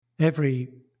every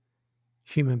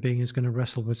human being is going to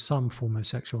wrestle with some form of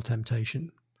sexual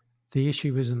temptation. The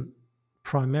issue isn't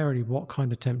primarily what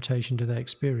kind of temptation do they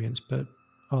experience, but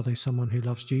are they someone who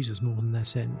loves Jesus more than their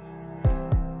sin?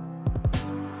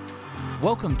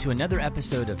 Welcome to another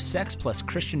episode of Sex Plus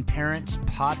Christian Parents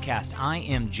podcast. I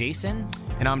am Jason.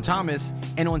 And I'm Thomas.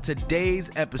 And on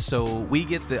today's episode, we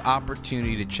get the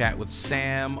opportunity to chat with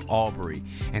Sam Albury.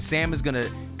 And Sam is going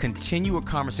to continue a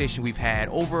conversation we've had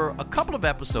over a couple of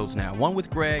episodes now, one with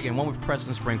Greg and one with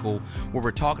Preston Sprinkle, where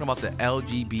we're talking about the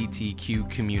LGBTQ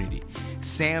community.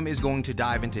 Sam is going to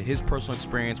dive into his personal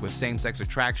experience with same-sex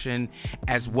attraction,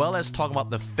 as well as talk about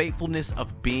the faithfulness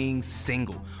of being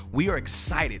single. We are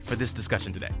excited for this discussion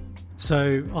today.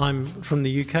 So I'm from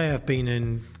the UK. I've been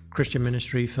in Christian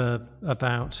ministry for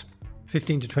about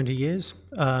 15 to 20 years.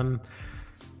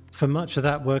 For much of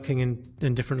that, working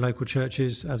in different local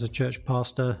churches as a church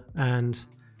pastor, and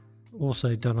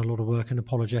also done a lot of work in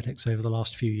apologetics over the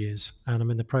last few years. And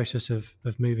I'm in the process of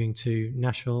moving to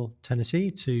Nashville, Tennessee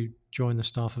to join the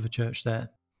staff of a church there.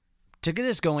 To get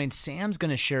us going, Sam's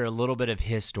going to share a little bit of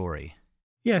his story.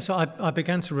 Yeah, so I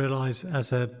began to realize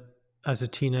as a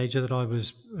teenager that I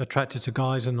was attracted to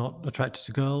guys and not attracted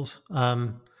to girls.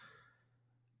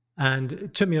 And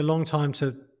it took me a long time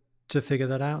to figure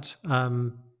that out.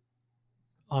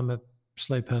 I'm a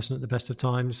slow person at the best of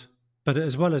times. But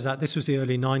as well as that, this was the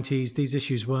early 90s. These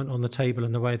issues weren't on the table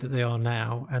in the way that they are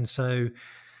now. And so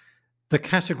the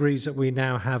categories that we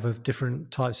now have of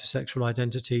different types of sexual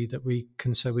identity that we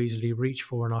can so easily reach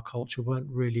for in our culture weren't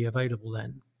really available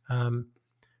then.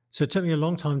 So it took me a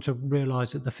long time to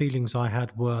realize that the feelings I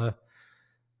had were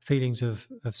feelings of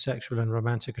sexual and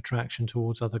romantic attraction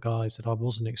towards other guys that I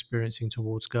wasn't experiencing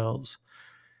towards girls.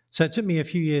 So it took me a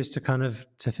few years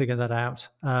to figure that out.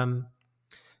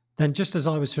 Then just as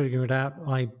I was figuring it out,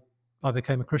 I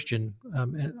became a Christian,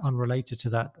 unrelated to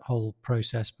that whole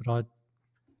process, but I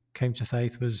came to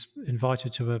faith, was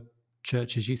invited to a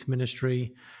church's youth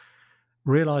ministry,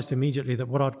 realized immediately that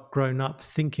what I'd grown up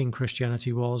thinking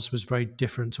Christianity was very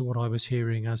different to what I was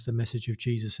hearing as the message of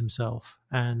Jesus himself,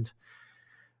 and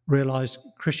realized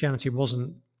Christianity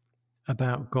wasn't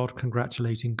about God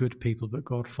congratulating good people, but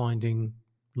God finding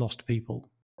lost people.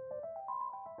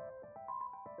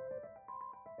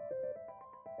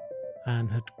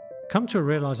 And had come to a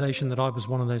realization that I was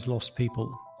one of those lost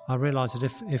people. I realized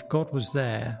that if God was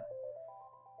there,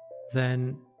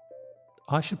 then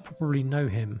I should probably know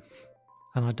him,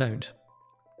 and I don't.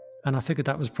 And I figured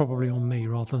that was probably on me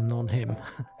rather than on him.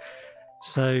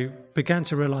 So began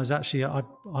to realize actually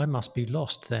I must be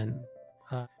lost then.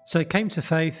 So came to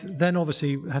faith, then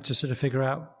obviously had to sort of figure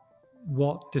out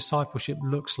what discipleship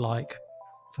looks like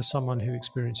for someone who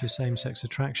experiences same-sex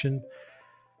attraction.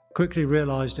 Quickly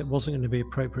realized it wasn't going to be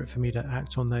appropriate for me to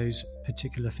act on those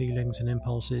particular feelings and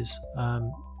impulses.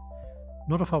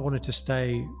 Not if I wanted to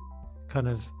stay kind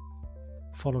of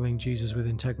following Jesus with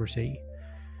integrity.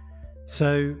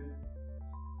 So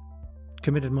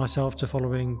committed myself to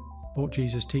following what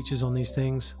Jesus teaches on these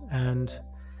things, and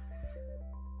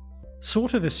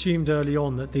sort of assumed early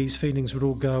on that these feelings would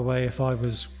all go away if I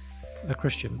was a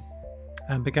Christian,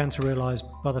 and began to realize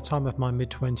by the time of my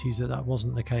mid-20s that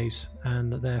wasn't the case,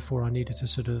 and that therefore I needed to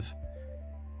sort of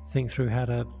think through how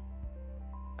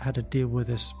to deal with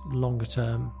this longer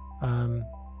term,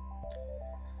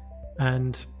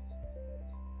 and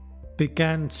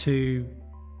began to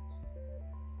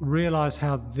realize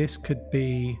how this could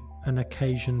be an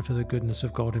occasion for the goodness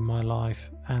of God in my life,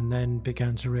 and then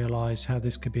began to realize how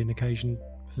this could be an occasion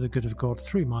for the good of God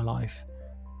through my life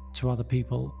to other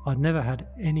people. I'd never had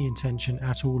any intention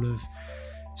at all of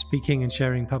speaking and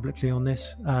sharing publicly on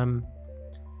this.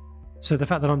 So the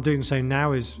fact that I'm doing so now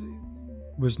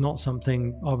was not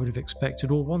something I would have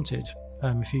expected or wanted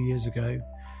a few years ago,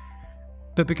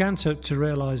 but began to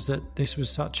realize that this was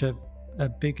such a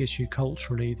big issue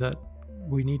culturally that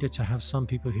we needed to have some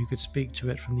people who could speak to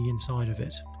it from the inside of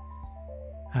it,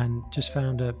 and just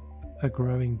found a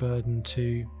growing burden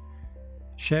to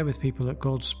share with people that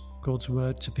God's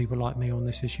word to people like me on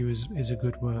this issue is a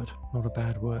good word, not a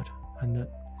bad word, and that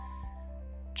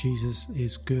Jesus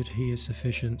is good, he is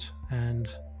sufficient, and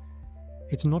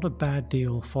it's not a bad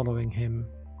deal following him,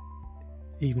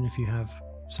 even if you have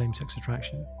same-sex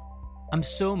attraction. I'm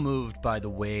so moved by the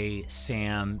way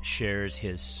Sam shares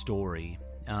his story.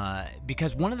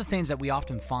 Because one of the things that we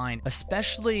often find,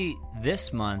 especially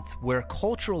this month, where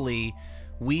culturally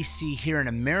we see here in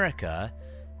America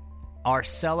our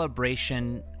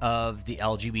celebration of the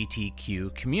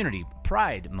LGBTQ community,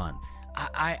 Pride Month.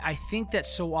 I think that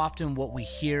so often what we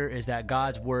hear is that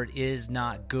God's word is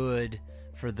not good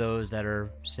for those that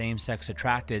are same-sex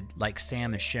attracted, like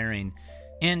Sam is sharing.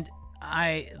 And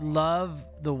I love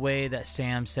the way that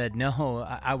Sam said, no,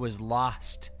 I was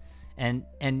lost. And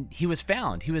he was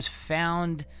found. He was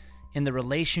found in the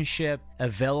relationship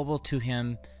available to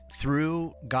him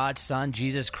through God's Son,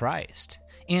 Jesus Christ.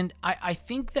 And I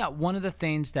think that one of the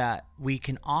things that we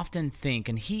can often think,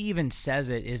 and he even says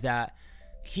it, is that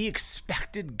he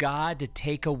expected God to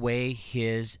take away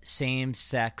his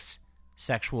same-sex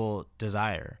sexual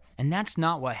desire. And that's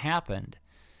not what happened.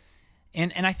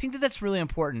 And I think that that's really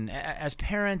important. As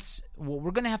parents, what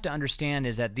we're going to have to understand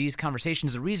is that these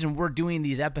conversations, the reason we're doing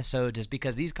these episodes is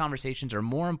because these conversations are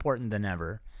more important than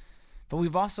ever. But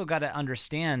we've also got to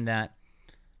understand that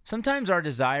sometimes our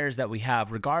desires that we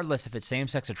have, regardless if it's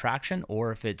same-sex attraction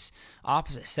or if it's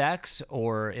opposite sex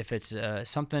or if it's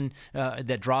something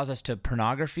that draws us to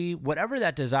pornography, whatever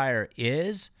that desire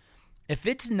is, if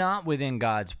it's not within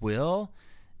God's will,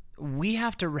 we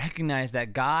have to recognize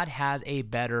that God has a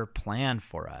better plan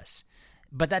for us.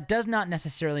 But that does not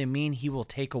necessarily mean he will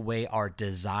take away our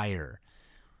desire.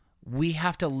 We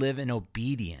have to live in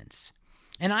obedience.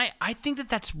 And I think that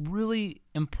that's really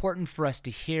important for us to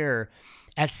hear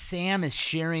as Sam is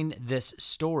sharing this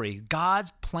story. God's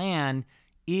plan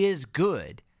is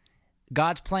good.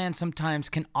 God's plan sometimes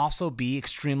can also be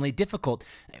extremely difficult.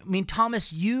 I mean,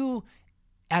 Thomas, you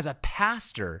as a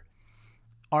pastor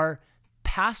are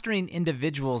pastoring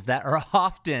individuals that are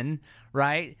often,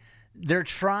 right, they're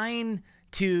trying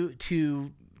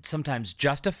to sometimes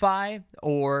justify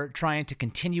or trying to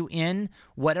continue in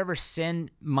whatever sin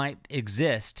might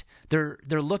exist. They're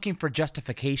looking for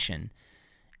justification.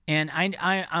 And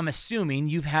I'm assuming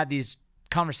you've had these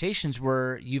conversations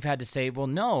where you've had to say, well,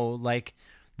 no, like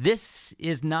this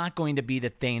is not going to be the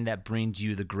thing that brings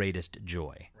you the greatest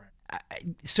joy.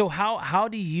 Right. So how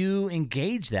do you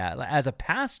engage that as a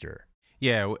pastor?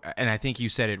 Yeah, and I think you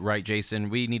said it right, Jason.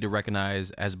 We need to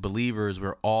recognize as believers,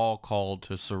 we're all called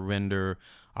to surrender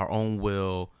our own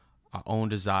will, our own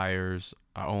desires,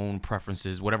 our own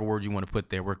preferences, whatever word you want to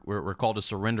put there. We're called to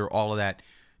surrender all of that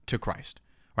to Christ,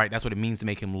 right? That's what it means to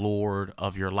make him Lord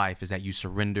of your life, is that you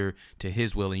surrender to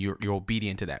his will and you're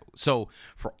obedient to that. So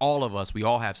for all of us, we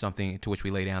all have something to which we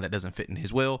lay down that doesn't fit in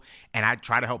his will. And I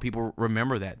try to help people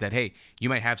remember that, hey, you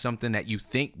might have something that you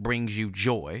think brings you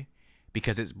joy,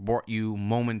 because it's brought you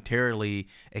momentarily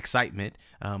excitement.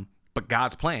 But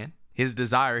God's plan, his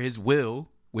desire, his will,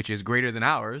 which is greater than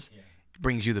ours,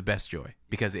 brings you the best joy,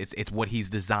 because it's what he's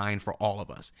designed for all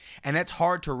of us. And that's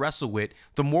hard to wrestle with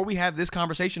the more we have this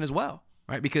conversation as well,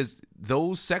 right? Because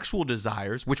those sexual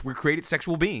desires, which we're created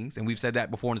sexual beings, and we've said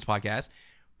that before in this podcast,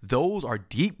 those are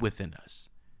deep within us.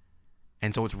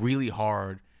 And so it's really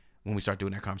hard when we start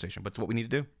doing that conversation, but it's what we need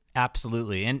to do.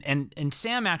 Absolutely. And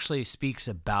Sam actually speaks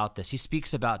about this. He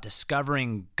speaks about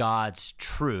discovering God's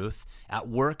truth at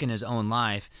work in his own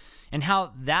life and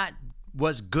how that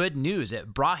was good news.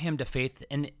 It brought him to faith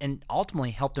and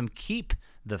ultimately helped him keep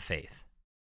the faith.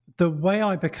 The way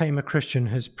I became a Christian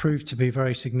has proved to be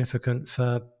very significant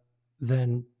for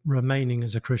then remaining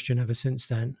as a Christian ever since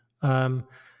then.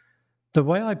 The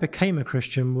way I became a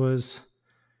Christian was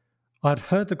I'd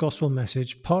heard the gospel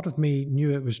message. Part of me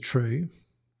knew it was true,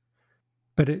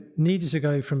 but it needed to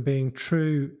go from being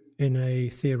true in a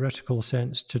theoretical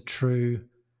sense to true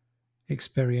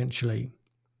experientially.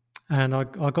 And I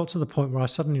got to the point where I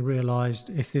suddenly realized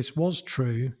if this was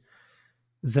true,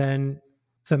 then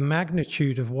the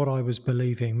magnitude of what I was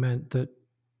believing meant that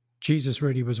Jesus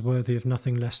really was worthy of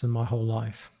nothing less than my whole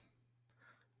life.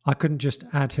 I couldn't just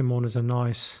add him on as a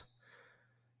nice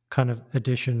kind of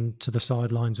addition to the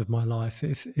sidelines of my life.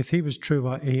 If he was true,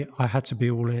 I had to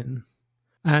be all in.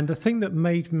 And the thing that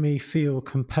made me feel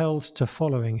compelled to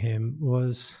following him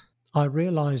was I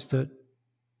realized that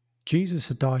Jesus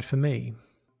had died for me.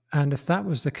 And if that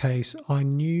was the case, I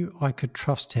knew I could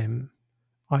trust him.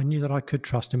 I knew that I could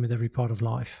trust him with every part of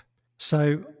life.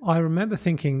 So I remember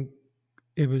thinking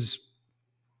it was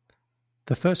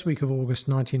the first week of August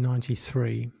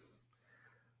 1993.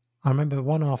 I remember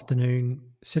one afternoon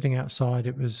sitting outside.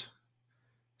 It was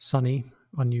sunny,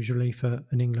 unusually for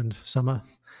an England summer.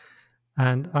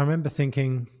 And I remember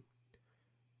thinking,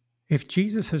 if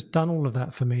Jesus has done all of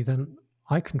that for me, then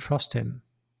I can trust him.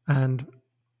 And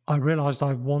I realized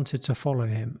I wanted to follow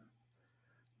him.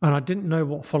 And I didn't know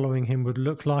what following him would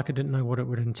look like. I didn't know what it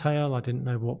would entail. I didn't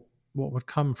know what would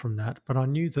come from that. But I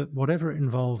knew that whatever it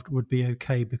involved would be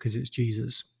okay because it's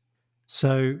Jesus.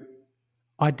 So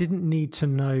I didn't need to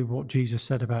know what Jesus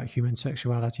said about human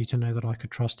sexuality to know that I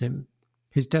could trust him.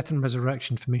 His death and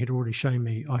resurrection for me had already shown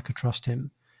me I could trust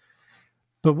him.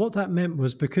 But what that meant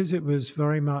was, because it was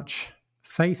very much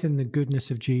faith in the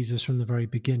goodness of Jesus from the very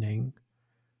beginning,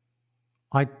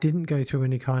 I didn't go through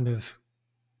any kind of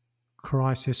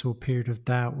crisis or period of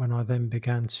doubt when I then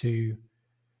began to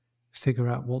figure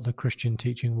out what the Christian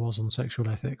teaching was on sexual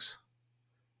ethics.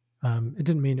 It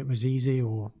didn't mean it was easy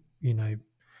or,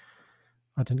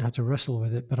 I didn't have to wrestle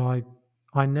with it, but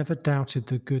I never doubted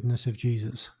the goodness of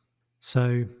Jesus.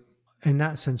 So in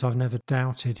that sense, I've never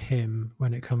doubted him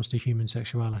when it comes to human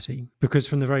sexuality, because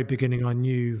from the very beginning, I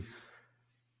knew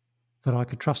that I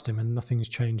could trust him, and nothing's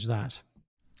changed that.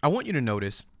 I want you to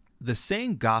notice the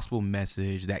same gospel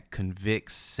message that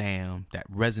convicts Sam,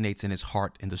 that resonates in his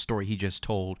heart in the story he just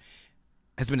told,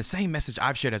 has been the same message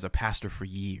I've shared as a pastor for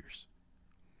years.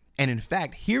 And in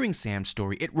fact, hearing Sam's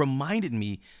story, it reminded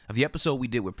me of the episode we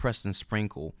did with Preston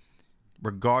Sprinkle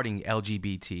regarding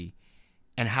LGBT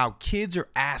and how kids are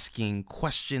asking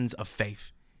questions of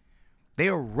faith. They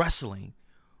are wrestling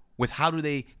with how do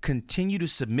they continue to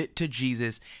submit to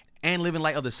Jesus and live in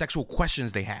light of the sexual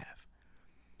questions they have.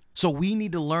 So we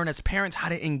need to learn as parents how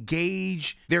to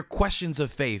engage their questions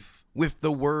of faith with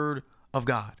the Word of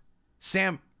God.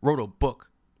 Sam wrote a book,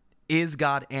 Is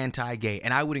God Anti-Gay?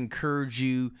 And I would encourage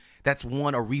you, that's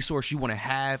a resource you want to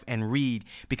have and read,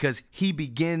 because he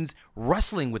begins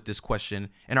wrestling with this question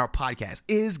in our podcast.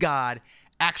 Is God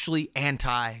actually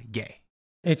anti-gay?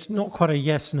 It's not quite a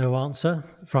yes-no answer,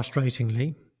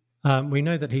 frustratingly. We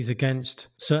know that he's against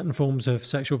certain forms of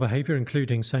sexual behavior,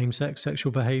 including same-sex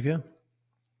sexual behavior.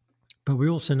 But we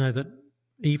also know that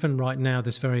even right now,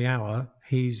 this very hour,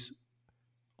 he's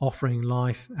offering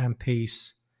life and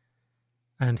peace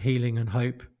and healing and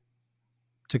hope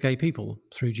to gay people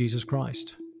through Jesus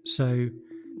Christ. So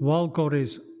while God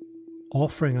is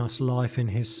offering us life in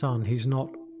his Son, he's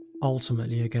not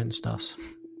ultimately against us.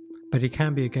 But he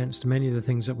can be against many of the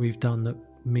things that we've done that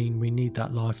mean we need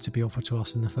that life to be offered to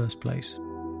us in the first place.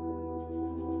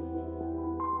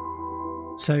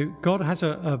 So God has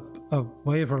a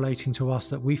way of relating to us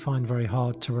that we find very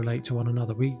hard to relate to one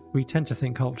another. We tend to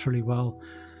think culturally, well,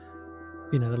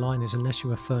 the line is, unless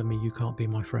you affirm me, you can't be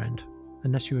my friend.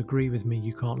 Unless you agree with me,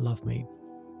 you can't love me.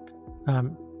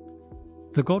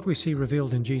 The God we see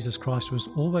revealed in Jesus Christ was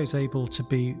always able to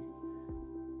be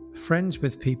friends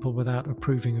with people without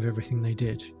approving of everything they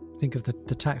did. Think of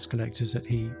the tax collectors that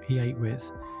he ate with.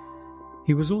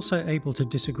 He was also able to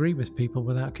disagree with people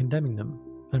without condemning them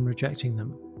and rejecting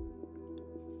them.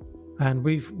 And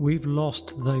we've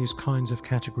lost those kinds of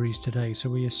categories today. So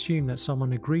we assume that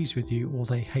someone agrees with you or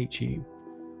they hate you.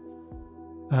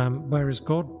 Whereas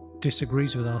God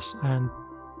disagrees with us and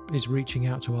is reaching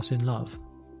out to us in love.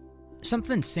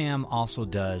 Something Sam also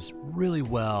does really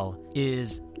well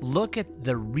is look at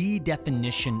the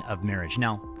redefinition of marriage.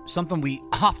 Now, something we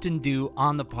often do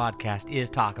on the podcast is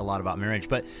talk a lot about marriage,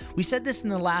 but we said this in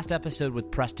the last episode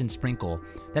with Preston Sprinkle,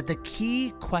 that the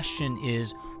key question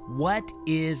is, what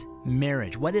is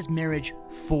marriage? What is marriage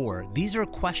for? These are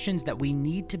questions that we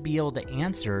need to be able to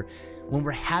answer when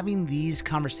we're having these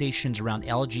conversations around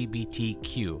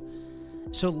LGBTQ.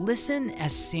 So listen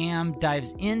as Sam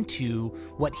dives into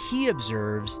what he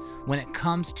observes when it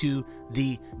comes to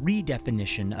the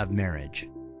redefinition of marriage.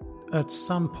 At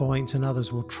some point, and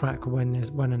others will track when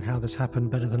and how this happened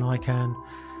better than I can,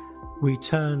 we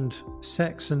turned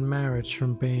sex and marriage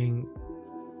from being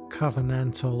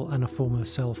covenantal and a form of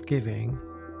self-giving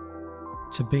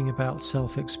to being about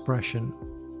self-expression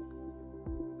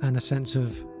and a sense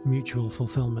of mutual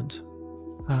fulfillment.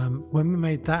 When we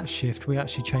made that shift, we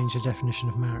actually changed the definition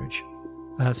of marriage.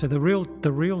 So the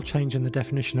real change in the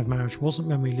definition of marriage wasn't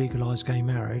when we legalized gay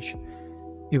marriage.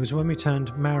 It was when we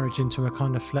turned marriage into a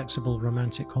kind of flexible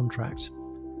romantic contract,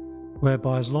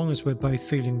 whereby as long as we're both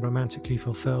feeling romantically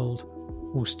fulfilled,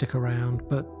 we'll stick around.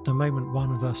 But the moment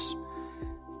one of us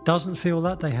doesn't feel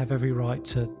that, they have every right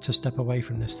to step away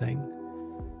from this thing.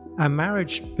 And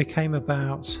marriage became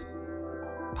about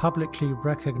publicly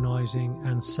recognizing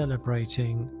and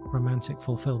celebrating romantic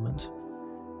fulfillment.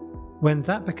 When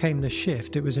that became the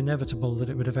shift, it was inevitable that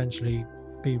it would eventually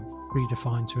be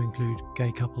redefined to include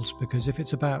gay couples, because if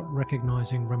it's about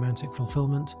recognizing romantic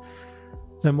fulfillment,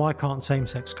 then why can't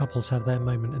same-sex couples have their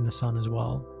moment in the sun as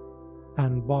well?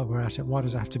 And while we're at it, why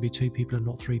does it have to be two people and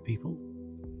not three people?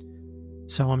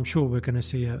 So I'm sure we're going to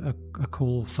see a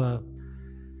call for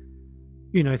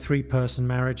three-person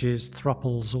marriages,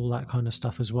 thruples, all that kind of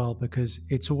stuff as well, because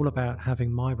it's all about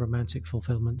having my romantic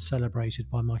fulfillment celebrated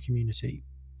by my community,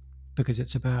 because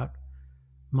it's about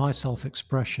my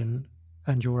self-expression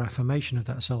and your affirmation of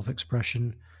that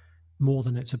self-expression more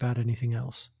than it's about anything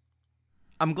else.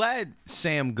 I'm glad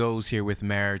Sam goes here with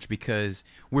marriage, because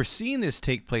we're seeing this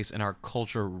take place in our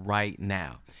culture right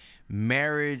now.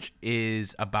 Marriage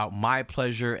is about my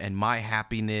pleasure and my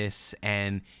happiness,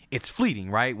 and it's fleeting,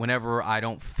 right? Whenever I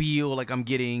don't feel like I'm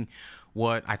getting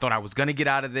what I thought I was going to get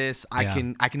out of this, I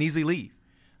can easily leave.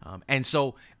 And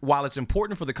so while it's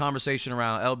important for the conversation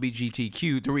around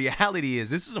LGBTQ, the reality is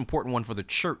this is an important one for the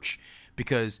church,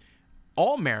 because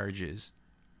all marriages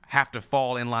have to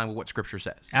fall in line with what Scripture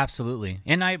says. Absolutely.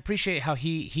 And I appreciate how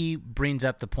he brings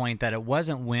up the point that it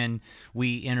wasn't when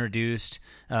we introduced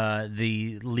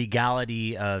the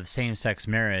legality of same-sex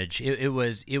marriage. It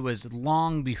was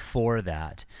long before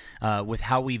that, with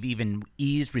how we've even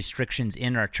eased restrictions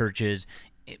in our churches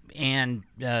and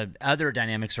other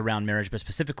dynamics around marriage, but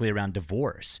specifically around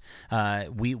divorce.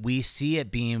 We see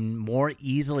it being more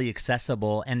easily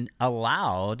accessible and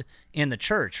allowed in the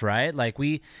church, right? Like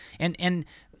and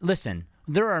listen,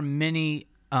 there are many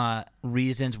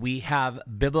reasons. We have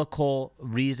biblical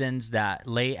reasons that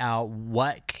lay out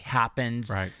what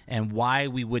happens and why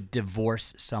we would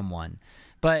divorce someone.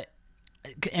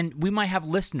 And we might have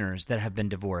listeners that have been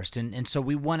divorced, and so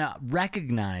we want to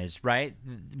recognize, right,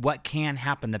 what can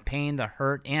happen, the pain, the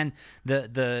hurt, and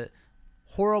the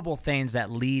horrible things that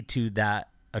lead to that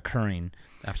occurring.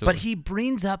 Absolutely. But he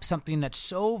brings up something that's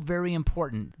so very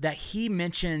important, that he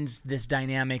mentions this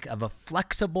dynamic of a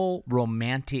flexible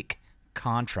romantic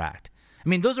contract. I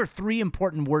mean, those are three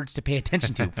important words to pay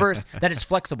attention to. First, that it's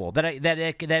flexible, that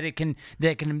it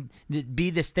can be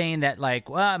this thing that, like,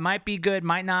 well, it might be good,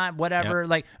 might not, whatever. Yep.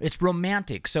 Like, it's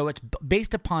romantic, so it's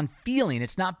based upon feeling.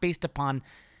 It's not based upon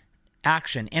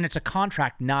action, and it's a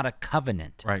contract, not a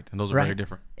covenant. Right, and those are very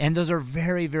different. And those are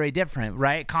very, very different,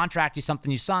 right? Contract is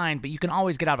something you sign, but you can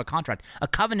always get out of a contract. A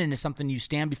covenant is something you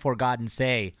stand before God and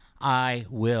say, "I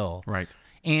will." Right.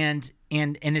 And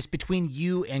it's between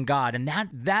you and God, and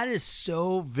that is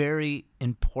so very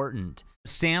important.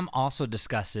 Sam also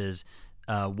discusses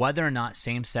whether or not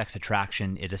same-sex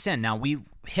attraction is a sin. Now, we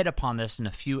hit upon this in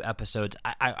a few episodes.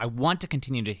 I want to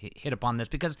continue to hit upon this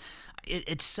because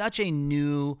it's such a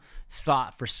new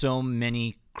thought for so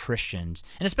many Christians,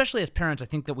 and especially as parents, I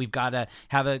think that we've got to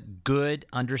have a good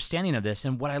understanding of this.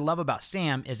 And what I love about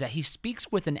Sam is that he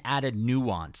speaks with an added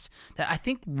nuance that I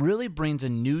think really brings a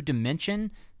new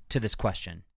dimension to this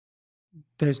question.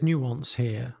 There's nuance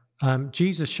here.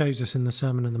 Jesus shows us in the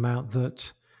Sermon on the Mount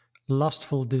that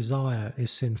lustful desire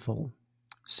is sinful.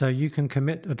 So you can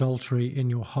commit adultery in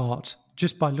your heart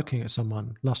just by looking at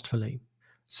someone lustfully.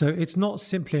 So it's not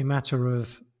simply a matter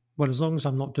of, well, as long as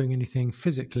I'm not doing anything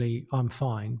physically, I'm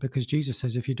fine, because Jesus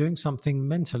says if you're doing something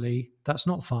mentally, that's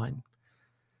not fine.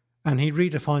 And he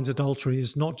redefines adultery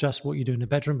as not just what you do in the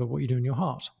bedroom, but what you do in your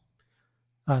heart.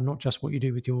 Not just what you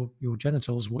do with your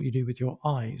genitals, what you do with your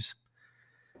eyes.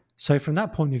 So from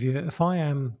that point of view, if I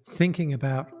am thinking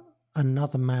about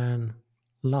another man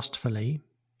lustfully,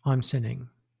 I'm sinning.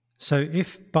 So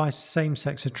if by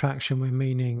same-sex attraction we're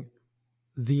meaning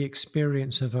the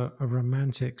experience of a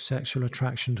romantic sexual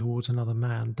attraction towards another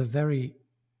man, the very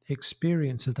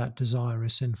experience of that desire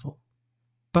is sinful.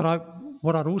 But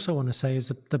what I'd also want to say is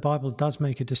that the Bible does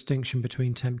make a distinction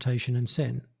between temptation and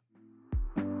sin.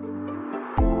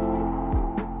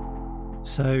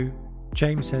 So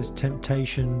James says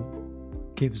temptation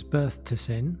gives birth to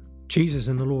sin. Jesus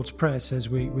in the Lord's Prayer says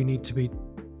we need to be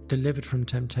delivered from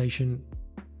temptation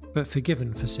but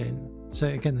forgiven for sin. So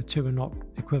again, the two are not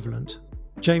equivalent.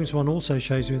 James 1 also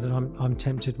shows me that I'm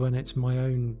tempted when it's my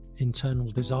own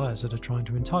internal desires that are trying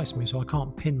to entice me, so I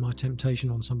can't pin my temptation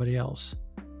on somebody else.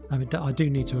 I mean, I do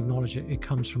need to acknowledge it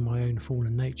comes from my own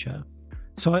fallen nature.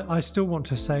 So I still want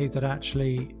to say that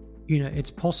actually,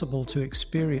 it's possible to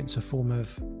experience a form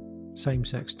of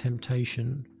same-sex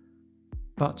temptation,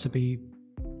 but to be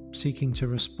seeking to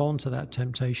respond to that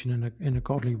temptation in a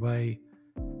godly way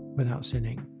without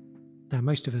sinning. Now,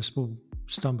 most of us will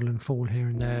stumble and fall here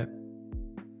and there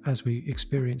as we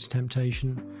experience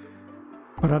temptation,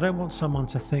 but I don't want someone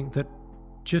to think that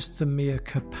just the mere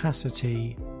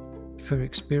capacity for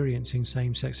experiencing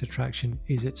same-sex attraction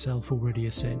is itself already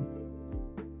a sin.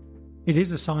 It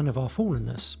is a sign of our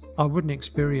fallenness. I wouldn't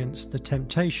experience the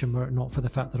temptation were it not for the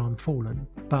fact that I'm fallen,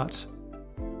 but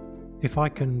if I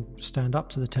can stand up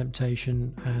to the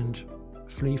temptation and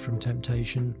flee from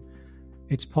temptation,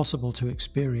 it's possible to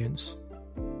experience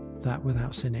that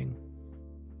without sinning.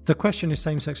 The question is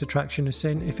same-sex attraction a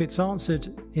sin? If it's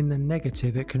answered in the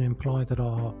negative, it can imply that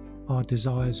our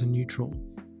desires are neutral,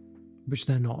 which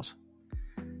they're not.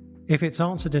 If it's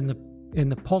answered in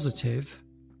the positive,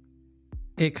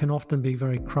 it can often be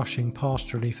very crushing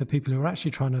pastorally for people who are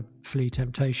actually trying to flee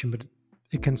temptation, but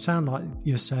it can sound like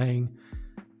you're saying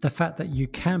the fact that you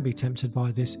can be tempted by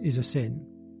this is a sin.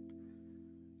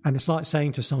 And it's like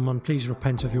saying to someone, please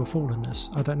repent of your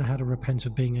fallenness. I don't know how to repent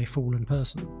of being a fallen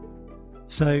person.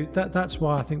 So that's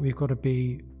why I think we've got to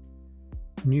be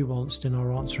nuanced in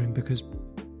our answering, because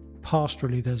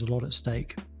pastorally there's a lot at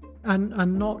stake.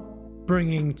 And not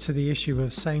bringing to the issue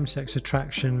of same-sex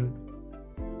attraction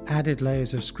added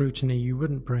layers of scrutiny you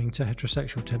wouldn't bring to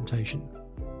heterosexual temptation.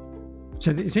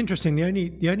 So it's interesting, the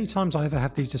only times I ever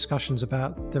have these discussions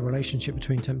about the relationship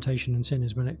between temptation and sin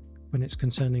is when it's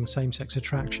concerning same-sex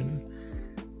attraction.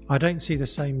 I don't see the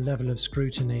same level of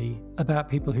scrutiny about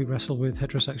people who wrestle with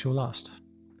heterosexual lust.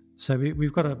 So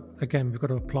we've got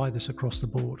to apply this across the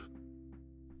board.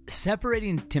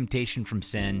 Separating temptation from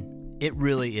sin, it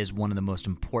really is one of the most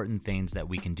important things that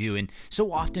we can do. And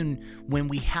so often when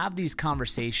we have these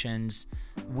conversations,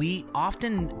 we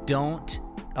often don't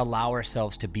allow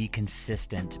ourselves to be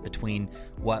consistent between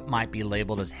what might be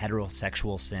labeled as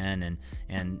heterosexual sin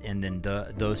and then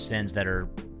those sins that are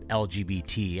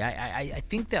LGBT. I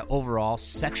think that overall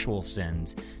sexual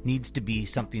sins needs to be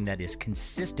something that is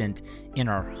consistent in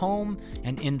our home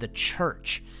and in the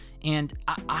church. And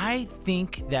I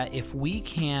think that if we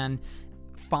can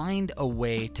find a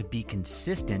way to be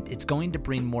consistent, it's going to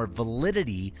bring more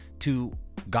validity to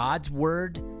God's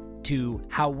word, to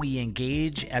how we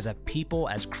engage as a people,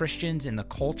 as Christians in the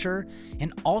culture,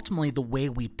 and ultimately the way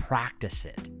we practice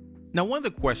it. Now, one of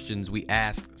the questions we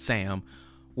asked Sam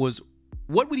was,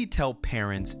 what would he tell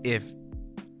parents if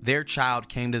their child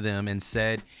came to them and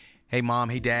said, "Hey, Mom,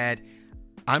 hey, Dad,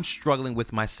 I'm struggling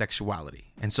with my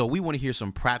sexuality." And so we want to hear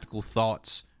some practical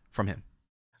thoughts from him.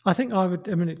 I think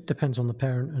it depends on the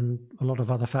parent and a lot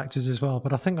of other factors as well,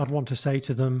 but I think I'd want to say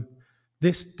to them,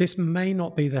 this may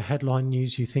not be the headline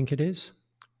news you think it is,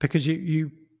 because you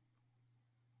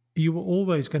were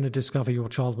always going to discover your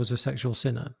child was a sexual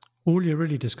sinner. All you're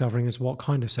really discovering is what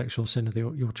kind of sexual sinner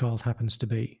your child happens to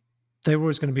be. They were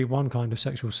always going to be one kind of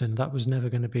sexual sin. That was never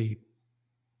going to be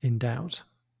in doubt.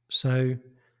 So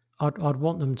I'd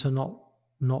want them to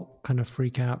not kind of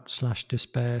freak out /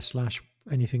 despair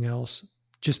 / anything else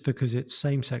just because it's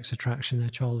same-sex attraction their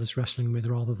child is wrestling with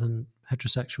rather than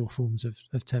heterosexual forms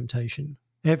of temptation.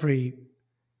 Every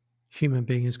human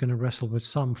being is going to wrestle with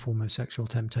some form of sexual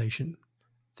temptation.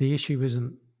 The issue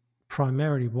isn't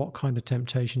primarily what kind of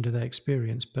temptation do they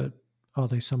experience, but are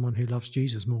they someone who loves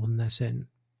Jesus more than their sin?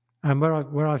 And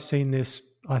where I've seen this,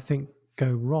 I think, go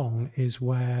wrong is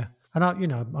where, and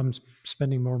I'm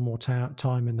spending more and more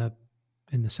time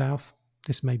in the South.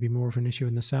 This may be more of an issue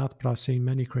in the South, but I've seen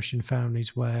many Christian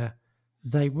families where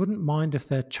they wouldn't mind if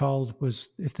their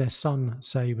son,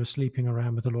 say, was sleeping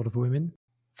around with a lot of women.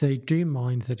 They do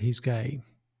mind that he's gay,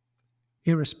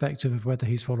 irrespective of whether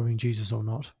he's following Jesus or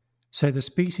not. So the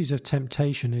species of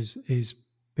temptation is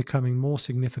becoming more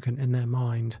significant in their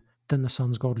mind than the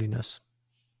son's godliness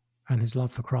and his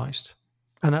love for Christ.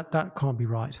 And that can't be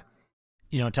right.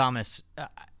 Thomas,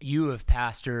 you have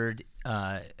pastored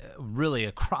really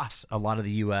across a lot of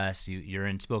the U.S. You're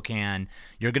in Spokane.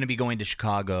 You're going to be going to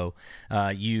Chicago.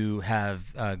 You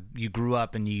grew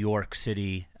up in New York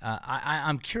City.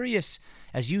 I'm curious,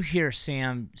 as you hear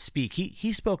Sam speak,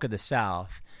 he spoke of the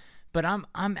South, but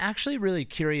I'm actually really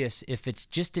curious if it's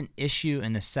just an issue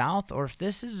in the South or if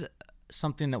this is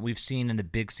something that we've seen in the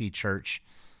Big C Church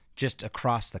just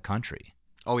across the country.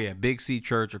 Oh, yeah. Big C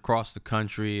Church across the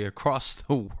country, across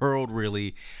the world,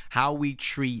 really. How we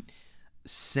treat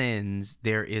sins,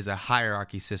 there is a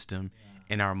hierarchy system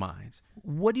in our minds.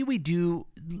 What do we do?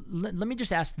 Let me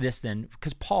just ask this then,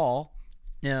 because Paul,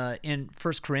 in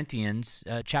 1 Corinthians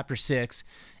chapter 6,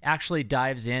 actually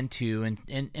dives into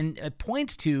and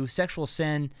points to sexual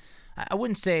sin. I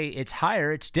wouldn't say it's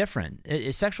higher, it's different.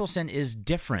 Sexual sin is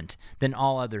different than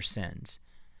all other sins.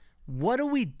 What do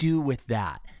we do with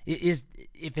that?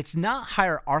 If it's not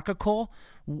hierarchical,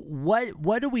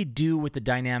 what do we do with the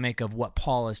dynamic of what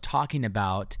Paul is talking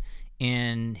about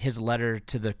in his letter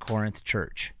to the Corinth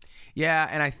church? Yeah,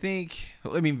 and I think,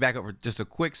 let me back up for just a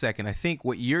quick second. I think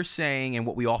what you're saying and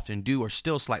what we often do are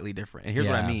still slightly different. And here's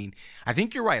what I mean. I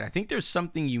think you're right. I think there's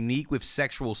something unique with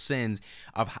sexual sins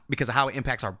because of how it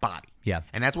impacts our body. Yeah.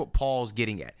 And that's what Paul's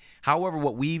getting at. However,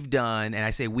 what we've done, and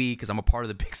I say we because I'm a part of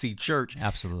the Big C Church,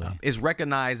 absolutely, is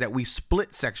recognize that we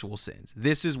split sexual sins.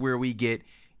 This is where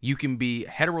you can be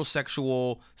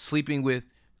heterosexual, sleeping with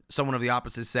someone of the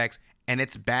opposite sex, and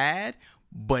it's bad,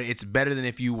 but it's better than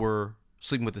if you were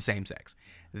sleeping with the same sex.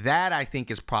 That, I think,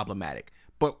 is problematic.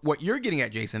 But what you're getting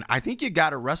at, Jason, I think you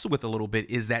got to wrestle with a little bit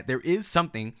is that there is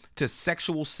something to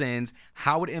sexual sins,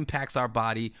 how it impacts our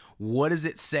body, what does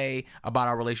it say about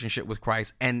our relationship with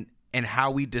Christ, and how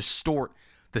we distort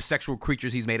the sexual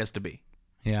creatures he's made us to be.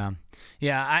 Yeah.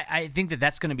 I think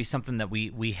that's going to be something that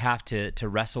we have to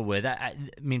wrestle with. I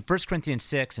mean, 1 Corinthians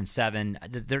 6 and 7,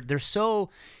 they're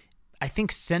so, I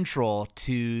think, central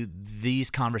to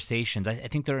these conversations. I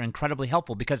think they're incredibly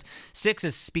helpful because 6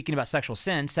 is speaking about sexual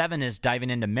sin, 7 is diving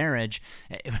into marriage.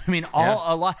 I mean,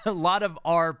 a lot of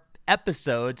our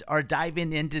episodes are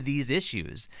diving into these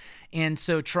issues. And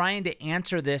so trying to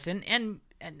answer this, and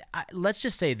let's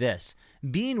just say this,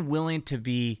 being willing to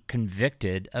be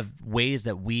convicted of ways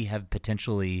that we have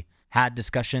potentially had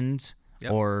discussions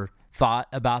or thought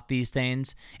about these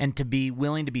things, and to be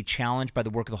willing to be challenged by the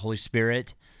work of the Holy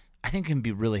Spirit, I think can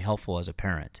be really helpful as a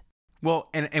parent. Well,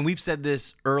 and we've said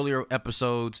this earlier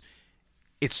episodes,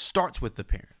 it starts with the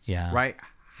parents, right?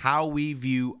 How we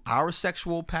view our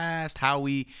sexual past, how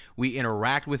we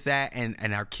interact with that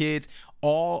and our kids,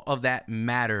 all of that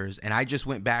matters. And I just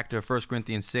went back to 1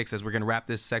 Corinthians 6 as we're going to wrap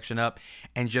this section up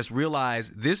and just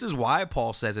realize this is why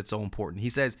Paul says it's so important. He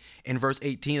says in verse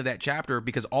 18 of that chapter,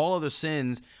 because all other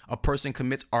sins a person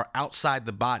commits are outside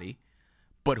the body,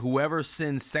 but whoever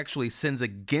sins sexually sins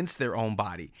against their own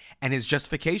body. And his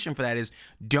justification for that is,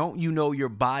 don't you know your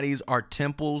bodies are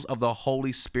temples of the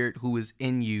Holy Spirit who is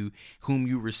in you, whom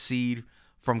you received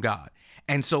from God.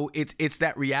 And so it's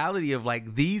that reality of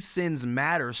like, these sins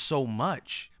matter so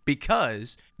much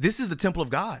because this is the temple of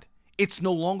God. It's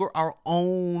no longer our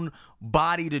own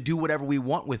body to do whatever we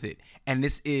want with it. And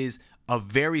this is a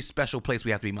very special place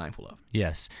we have to be mindful of.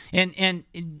 Yes. And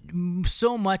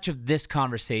so much of this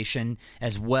conversation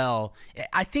as well,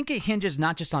 I think it hinges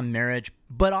not just on marriage,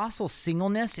 but also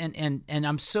singleness. And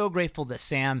I'm so grateful that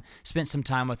Sam spent some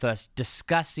time with us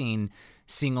discussing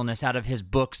singleness out of his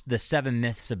books, The 7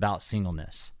 Myths About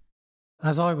Singleness.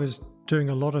 As I was doing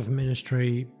a lot of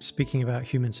ministry, speaking about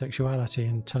human sexuality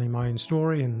and telling my own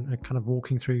story and kind of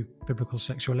walking through biblical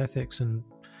sexual ethics and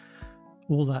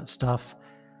all that stuff,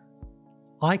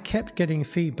 I kept getting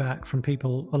feedback from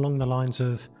people along the lines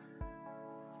of,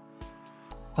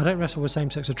 I don't wrestle with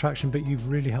same-sex attraction, but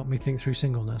you've really helped me think through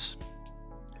singleness.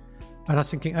 And I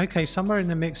was thinking, okay, somewhere in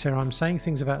the mix here, I'm saying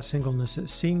things about singleness that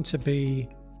seem to be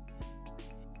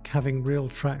having real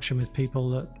traction with people,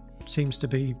 that seems to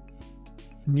be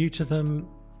new to them,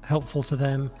 helpful to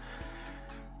them,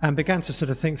 and began to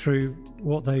sort of think through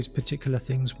what those particular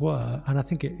things were. And I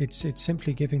think it's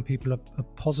simply giving people a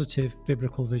positive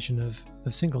biblical vision of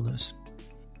singleness.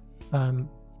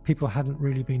 People hadn't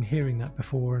really been hearing that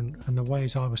before, and the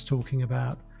ways I was talking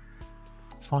about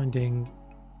finding,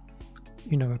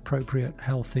 appropriate,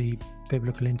 healthy,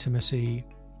 biblical intimacy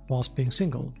whilst being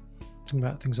single, talking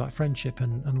about things like friendship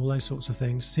and all those sorts of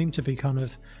things, seemed to be kind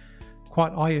of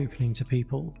quite eye-opening to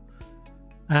people.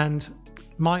 And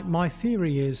my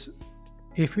theory is,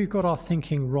 if we've got our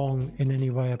thinking wrong in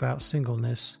any way about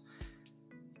singleness,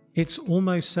 it's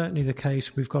almost certainly the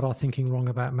case we've got our thinking wrong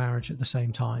about marriage at the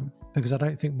same time, because I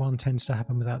don't think one tends to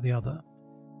happen without the other.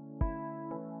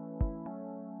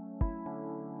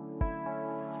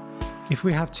 If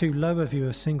we have too low a view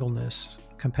of singleness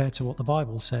compared to what the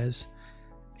Bible says,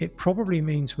 it probably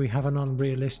means we have an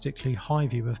unrealistically high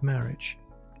view of marriage.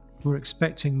 We're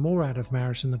expecting more out of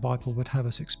marriage than the Bible would have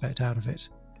us expect out of it.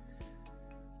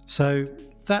 So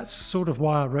that's sort of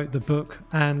why I wrote the book,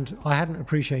 and I hadn't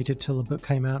appreciated till the book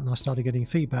came out and I started getting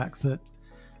feedback that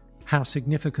how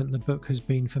significant the book has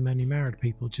been for many married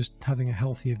people, just having a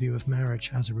healthier view of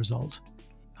marriage as a result.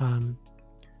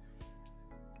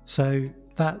 So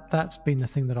that's been the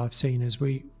thing that I've seen, is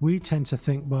we tend to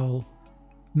think, well,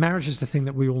 marriage is the thing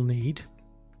that we all need.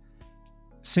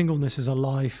 Singleness is a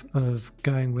life of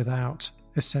going without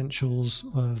essentials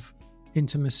of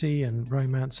intimacy and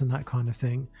romance and that kind of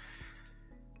thing.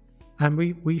 And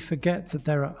we forget that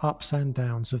there are ups and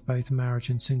downs of both marriage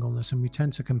and singleness, and we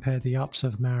tend to compare the ups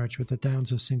of marriage with the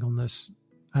downs of singleness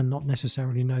and not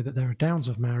necessarily know that there are downs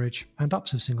of marriage and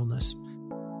ups of singleness.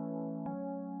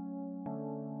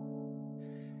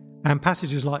 And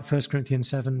passages like 1 Corinthians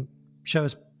 7 show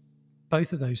us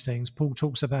both of those things. Paul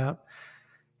talks about,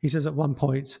 he says at one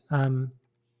point,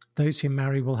 those who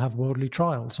marry will have worldly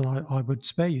trials, and I would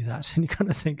spare you that. And you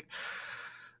kind of think,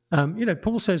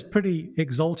 Paul says pretty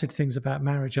exalted things about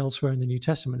marriage elsewhere in the New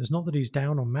Testament. It's not that he's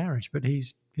down on marriage, but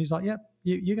he's like, yeah,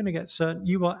 you're going to get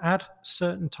you will add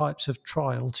certain types of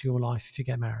trial to your life if you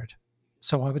get married.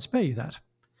 So I would spare you that.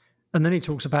 And then he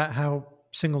talks about how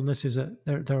singleness is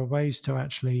there are ways to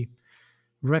actually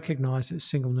recognize that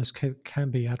singleness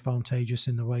can be advantageous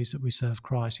in the ways that we serve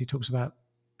Christ. He talks about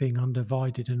being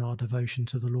undivided in our devotion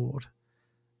to the Lord.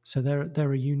 So there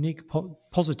are unique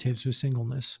positives with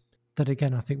singleness that,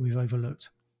 again, I think we've overlooked.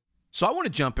 So I want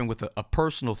to jump in with a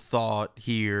personal thought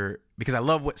here, because I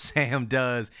love what Sam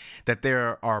does, that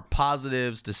there are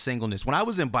positives to singleness. When I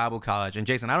was in Bible college, and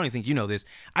Jason, I don't even think you know this,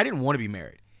 I didn't want to be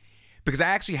married because I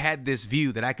actually had this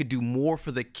view that I could do more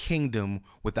for the kingdom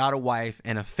without a wife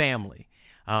and a family.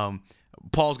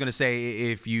 Paul's going to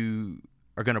say, if you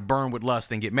are going to burn with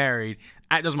lust and get married,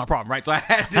 that was my problem, right? So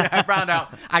I found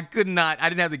out I didn't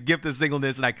have the gift of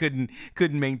singleness, and I couldn't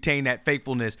maintain that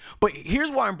faithfulness. But here's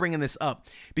why I'm bringing this up,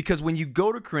 because when you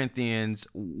go to Corinthians,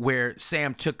 where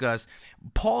Sam took us,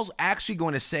 Paul's actually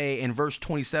going to say in verse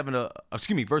 25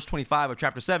 of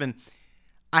chapter 7,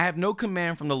 I have no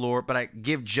command from the Lord, but I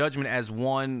give judgment as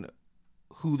one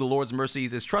who the Lord's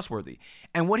mercies is trustworthy.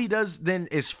 And what he does then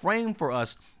is frame for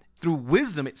us through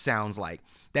wisdom, it sounds like,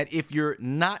 that if you're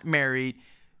not married,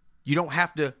 you don't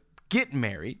have to get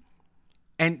married.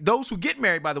 And those who get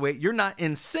married, by the way, you're not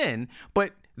in sin,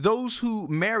 but those who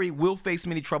marry will face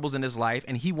many troubles in this life,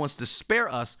 and he wants to spare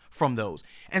us from those.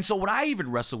 And so what I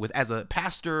even wrestle with as a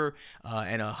pastor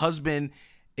and a husband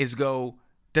is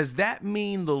does that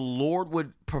mean the Lord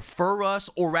would prefer us,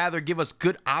 or rather give us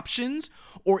good options?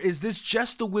 Or is this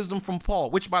just the wisdom from Paul?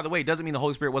 Which, by the way, doesn't mean the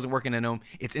Holy Spirit wasn't working in him.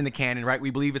 It's in the canon, right? We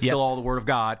believe it's still all the word of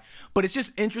God. But it's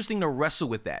just interesting to wrestle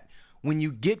with that. When you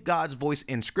get God's voice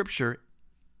in Scripture,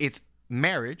 it's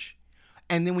marriage.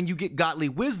 And then when you get godly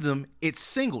wisdom, it's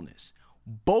singleness.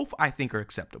 Both, I think, are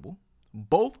acceptable.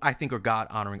 Both, I think, are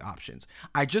God-honoring options.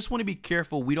 I just want to be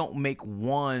careful we don't make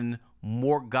one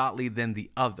more godly than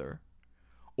the other.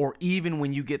 Or even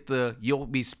when you get you'll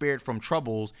be spared from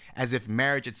troubles, as if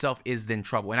marriage itself is then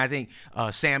trouble. And I think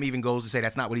Sam even goes to say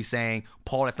that's not what he's saying.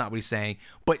 Paul, that's not what he's saying.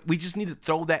 But we just need to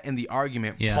throw that in the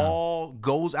argument. Yeah. Paul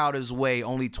goes out his way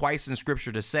only twice in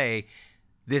Scripture to say,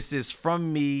 this is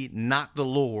from me, not the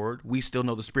Lord. We still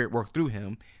know the Spirit worked through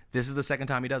him. This is the second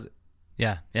time he does it.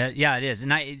 Yeah, it is.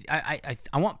 And I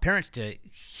want parents to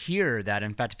hear that.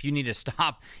 In fact, if you need to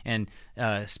stop and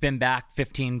spin back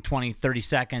 15, 20, 30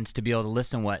 seconds to be able to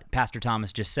listen to what Pastor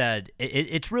Thomas just said,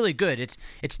 it's really good.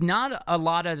 It's not a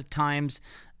lot of the times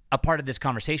a part of this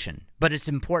conversation, but it's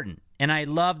important. And I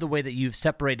love the way that you've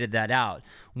separated that out.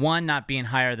 One not being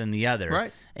higher than the other.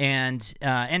 Right.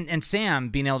 And Sam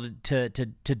being able to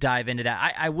dive into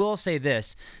that. I will say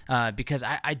this, because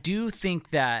I do think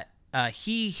that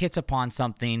he hits upon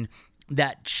something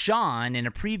that Sean in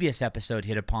a previous episode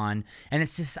hit upon, and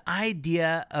it's this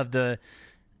idea of the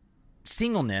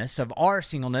singleness, of our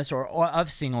singleness or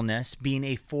of singleness being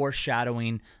a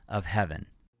foreshadowing of heaven.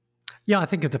 Yeah, I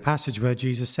think of the passage where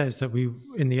Jesus says that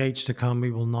in the age to come, we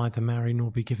will neither marry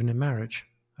nor be given in marriage.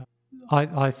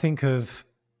 I think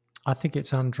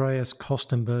it's Andreas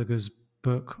Kostenberger's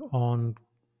book on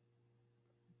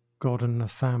God and the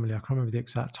Family. I can't remember the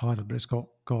exact title, but it's got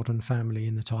God and Family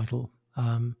in the title,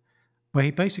 where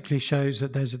he basically shows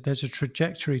that there's a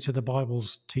trajectory to the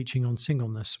Bible's teaching on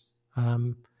singleness.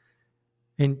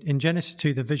 In Genesis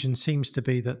 2, the vision seems to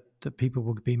be that people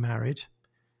will be married,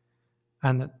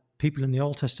 and that people in the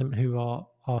Old Testament who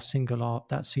are single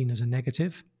that's seen as a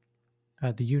negative.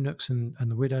 The eunuchs and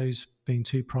the widows being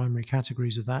two primary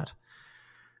categories of that.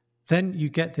 Then you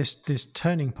get this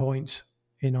turning point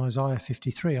in Isaiah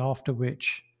 53, after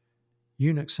which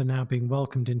eunuchs are now being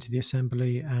welcomed into the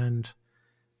assembly, and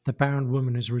the barren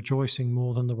woman is rejoicing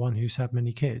more than the one who's had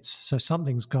many kids. So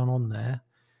something's gone on there.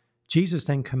 Jesus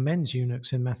then commends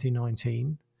eunuchs in Matthew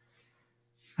 19,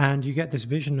 and you get this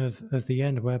vision of the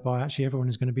end whereby actually everyone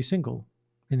is going to be single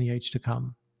in the age to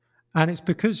come. And it's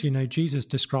because, Jesus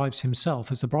describes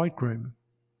himself as the bridegroom.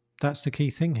 That's the key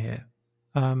thing here.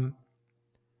 And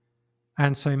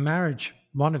so marriage,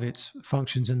 one of its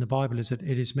functions in the Bible is that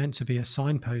it is meant to be a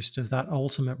signpost of that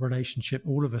ultimate relationship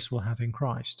all of us will have in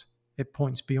Christ. It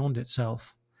points beyond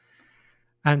itself.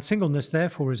 And singleness,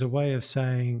 therefore, is a way of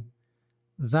saying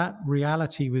that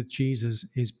reality with Jesus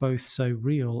is both so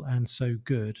real and so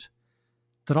good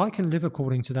that I can live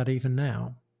according to that even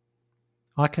now.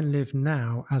 I can live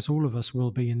now as all of us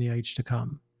will be in the age to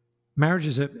come. Marriage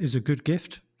is a good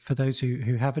gift for those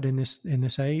who have it in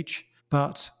this age,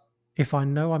 but if I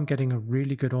know I'm getting a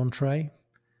really good entree,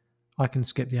 I can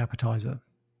skip the appetizer.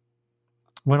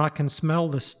 When I can smell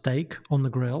the steak on the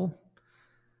grill,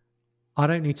 I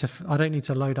don't need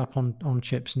to load up on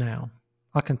chips now.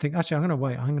 I can think, actually, I'm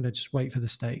going to just wait for the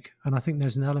steak. And I think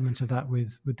there's an element of that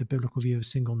with the biblical view of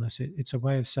singleness. It's a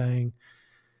way of saying,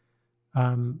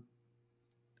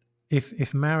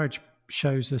 if marriage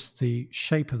shows us the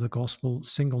shape of the gospel,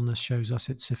 singleness shows us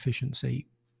its sufficiency,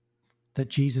 that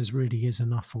Jesus really is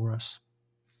enough for us.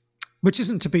 Which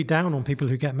isn't to be down on people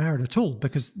who get married at all,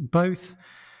 because both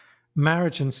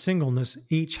marriage and singleness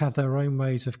each have their own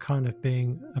ways of kind of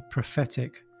being a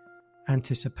prophetic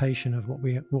anticipation of what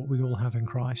we all have in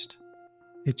Christ.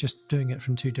 It's just doing it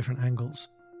from two different angles.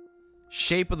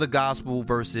 Shape of the gospel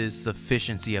versus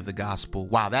sufficiency of the gospel.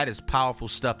 Wow, that is powerful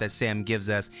stuff that Sam gives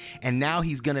us. And now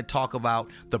he's going to talk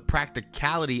about the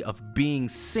practicality of being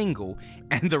single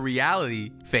and the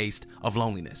reality faced of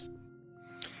loneliness.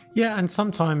 Yeah, and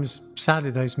sometimes,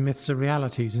 sadly, those myths are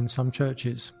realities in some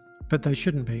churches, but they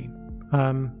shouldn't be.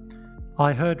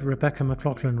 I heard Rebecca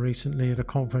McLaughlin recently at a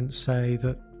conference say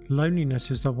that loneliness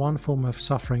is the one form of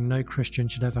suffering no Christian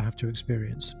should ever have to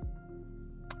experience.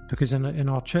 Because in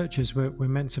our churches, we're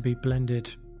meant to be blended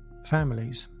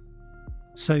families.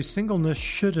 So singleness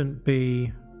shouldn't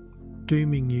be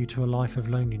dooming you to a life of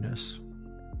loneliness.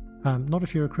 Not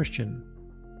if you're a Christian.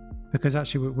 Because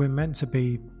actually we're meant to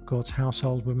be God's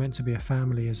household. We're meant to be a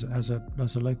family as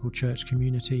a local church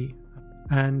community.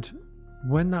 And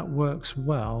when that works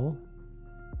well,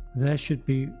 there should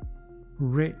be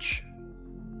rich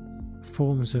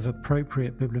forms of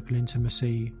appropriate biblical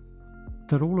intimacy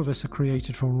that all of us are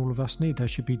created for and all of us need. There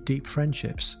should be deep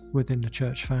friendships within the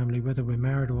church family, whether we're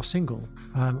married or single.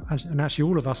 And actually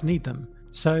all of us need them.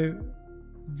 So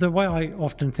the way I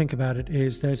often think about it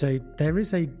is there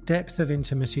is a depth of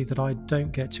intimacy that I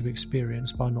don't get to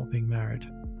experience by not being married.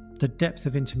 The depth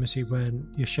of intimacy when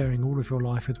you're sharing all of your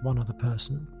life with one other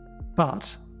person.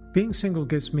 But being single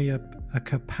gives me a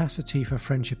capacity for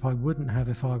friendship I wouldn't have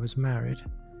if I was married,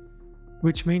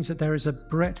 which means that there is a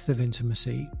breadth of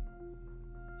intimacy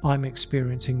I'm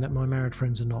experiencing that my married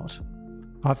friends are not.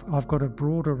 I've got a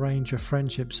broader range of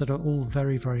friendships that are all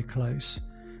very, very close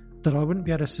that I wouldn't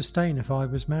be able to sustain if I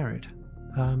was married.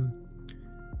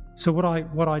 So what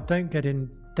I don't get in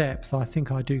depth, I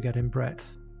think I do get in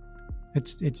breadth.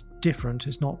 It's different.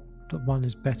 It's not that one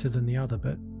is better than the other,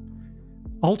 but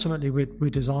ultimately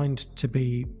we're designed to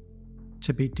be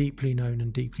deeply known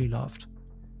and deeply loved.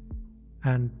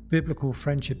 And biblical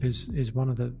friendship is one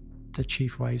of the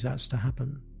chief ways that's to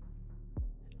happen.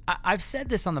 I've said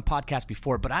this on the podcast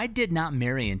before, but I did not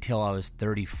marry until I was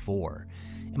 34,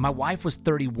 and my wife was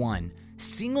 31.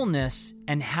 Singleness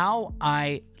and how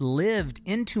I lived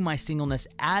into my singleness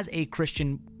as a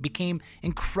Christian became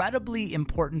incredibly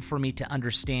important for me to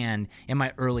understand in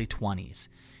my early 20s.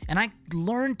 And I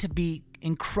learned to be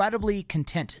incredibly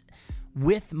content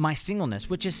with my singleness,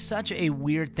 which is such a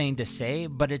weird thing to say,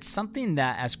 but it's something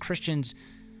that as Christians,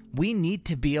 we need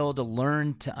to be able to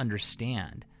learn to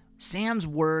understand. Sam's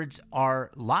words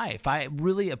are life. I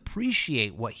really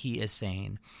appreciate what he is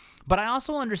saying. But I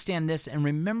also understand this and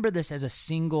remember this as a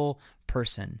single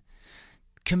person.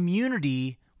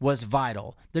 Community was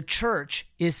vital. The church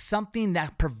is something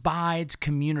that provides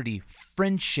community,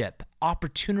 friendship,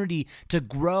 opportunity to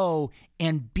grow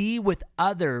and be with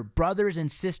other brothers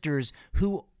and sisters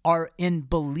who are in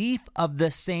belief of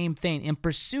the same thing, in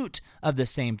pursuit of the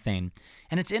same thing.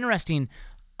 And it's interesting,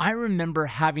 I remember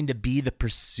having to be the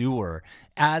pursuer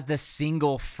as the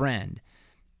single friend.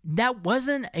 That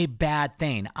wasn't a bad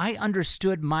thing. I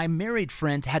understood my married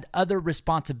friends had other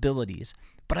responsibilities,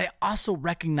 but I also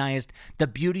recognized the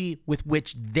beauty with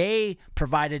which they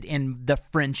provided in the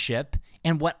friendship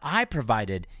and what I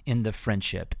provided in the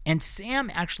friendship. And Sam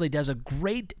actually does a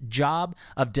great job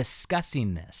of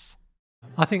discussing this.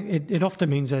 I think it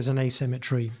often means there's an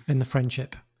asymmetry in the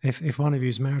friendship if one of you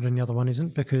is married and the other one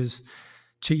isn't, because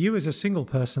to you as a single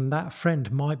person, that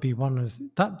friend might be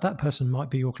that person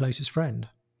might be your closest friend.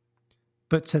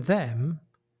 But to them,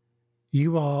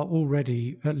 you are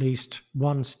already at least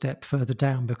one step further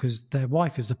down because their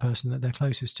wife is the person that they're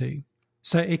closest to.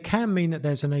 So it can mean that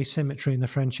there's an asymmetry in the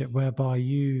friendship whereby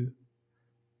you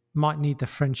might need the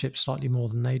friendship slightly more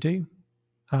than they do.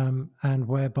 And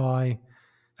whereby,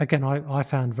 again, I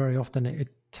found very often it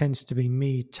tends to be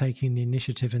me taking the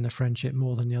initiative in the friendship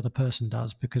more than the other person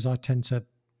does because I tend to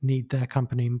need their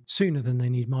company sooner than they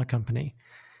need my company.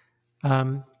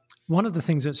 One of the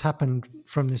things that's happened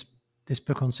from this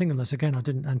book on singleness, again, I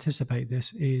didn't anticipate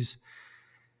this, is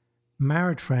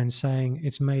married friends saying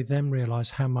it's made them realize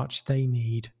how much they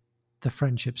need the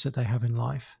friendships that they have in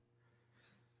life.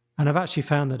 And I've actually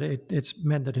found that it's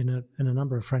meant that in a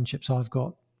number of friendships I've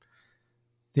got,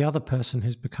 the other person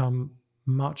has become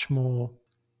much more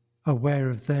aware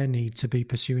of their need to be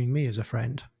pursuing me as a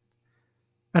friend.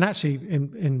 And actually,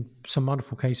 in some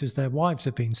wonderful cases, their wives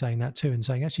have been saying that too, and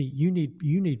saying, actually, you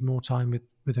need more time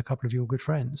with a couple of your good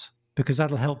friends because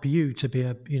that'll help you to be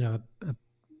a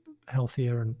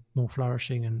healthier and more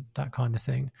flourishing and that kind of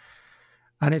thing.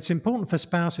 And it's important for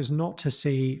spouses not to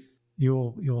see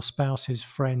your spouse's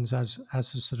friends as a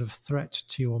sort of threat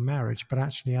to your marriage, but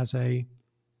actually as a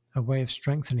way of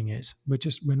strengthening it.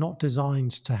 We're not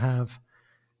designed to have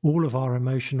all of our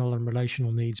emotional and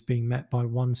relational needs being met by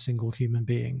one single human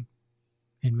being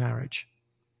in marriage.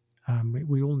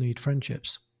 We all need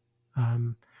friendships.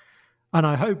 And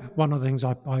I hope one of the things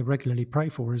I regularly pray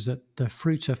for is that the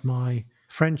fruit of my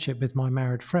friendship with my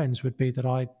married friends would be that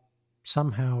I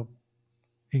somehow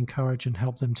encourage and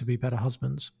help them to be better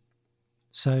husbands.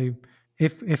 So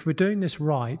if we're doing this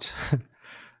right,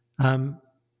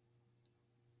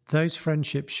 those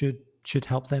friendships should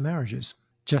help their marriages,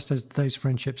 just as those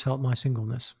friendships help my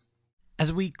singleness.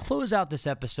 As we close out this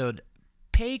episode,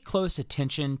 pay close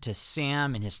attention to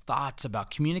Sam and his thoughts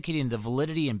about communicating the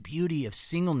validity and beauty of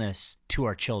singleness to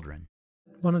our children.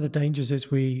 One of the dangers is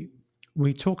we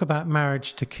talk about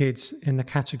marriage to kids in the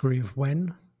category of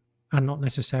when, and not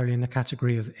necessarily in the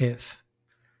category of if.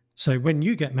 So when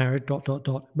you get married, ...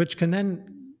 which can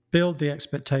then build the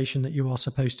expectation that you are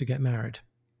supposed to get married.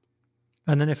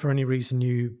 And then if for any reason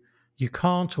you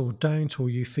can't or don't, or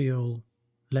you feel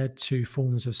led to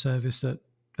forms of service that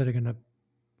are going to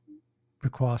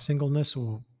require singleness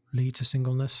or lead to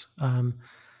singleness,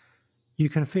 you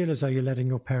can feel as though you're letting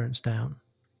your parents down.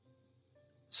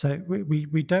 So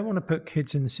we don't want to put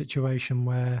kids in the situation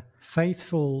where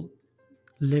faithful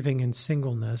living in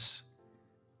singleness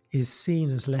is seen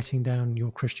as letting down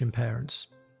your Christian parents.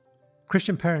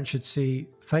 Christian parents should see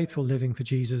faithful living for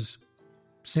Jesus,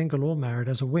 single or married,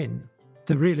 as a win.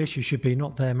 The real issue should be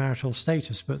not their marital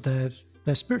status, but their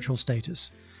spiritual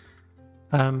status.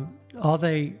 Are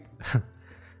they,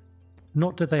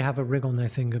 not do they have a ring on their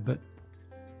finger, but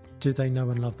do they know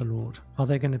and love the Lord? Are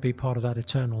they going to be part of that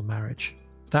eternal marriage?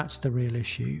 That's the real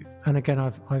issue. And again,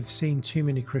 I've seen too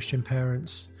many Christian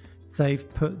parents,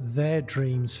 they've put their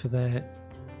dreams for their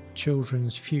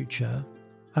children's future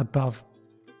above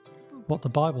what the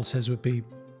Bible says would be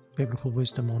biblical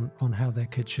wisdom on how their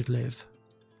kids should live.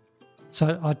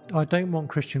 So I don't want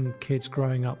Christian kids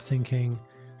growing up thinking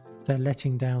they're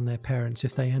letting down their parents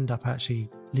if they end up actually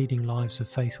leading lives of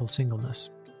faithful singleness.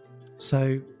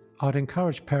 So I'd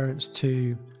encourage parents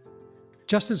to,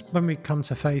 just as when we come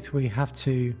to faith, we have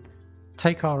to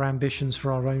take our ambitions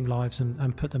for our own lives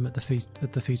and put them at the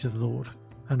feet of the Lord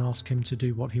and ask Him to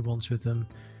do what He wants with them.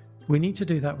 We need to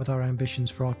do that with our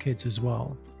ambitions for our kids as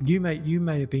well. You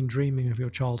may have been dreaming of your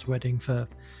child's wedding for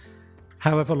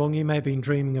however long. You may have been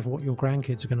dreaming of what your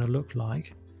grandkids are going to look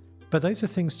like. But those are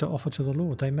things to offer to the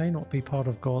Lord. They may not be part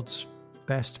of God's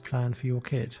best plan for your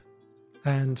kid.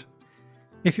 And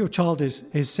if your child is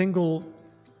single,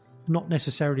 not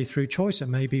necessarily through choice, it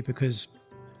may be because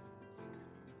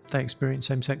they experience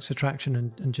same-sex attraction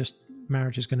and just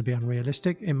marriage is going to be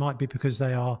unrealistic. It might be because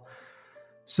they are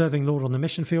serving Lord on the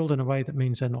mission field in a way that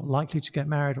means they're not likely to get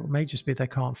married, or it may just be they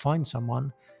can't find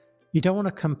someone. You don't want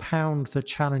to compound the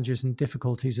challenges and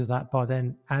difficulties of that by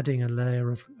then adding a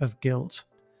layer of guilt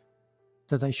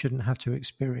that they shouldn't have to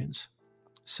experience.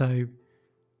 So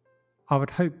I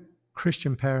would hope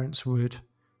Christian parents would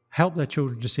help their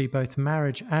children to see both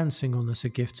marriage and singleness are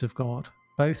gifts of God.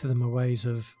 Both of them are ways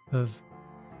of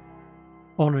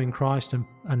honouring Christ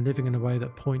and living in a way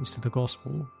that points to the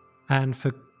gospel, and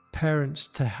for parents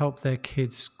to help their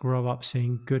kids grow up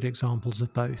seeing good examples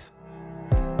of both.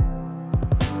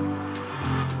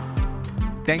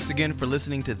 Thanks again for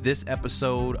listening to this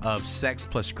episode of Sex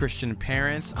Plus Christian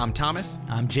Parents. I'm Thomas.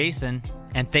 I'm Jason.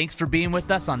 And thanks for being with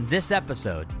us on this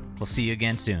episode. We'll see you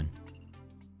again soon.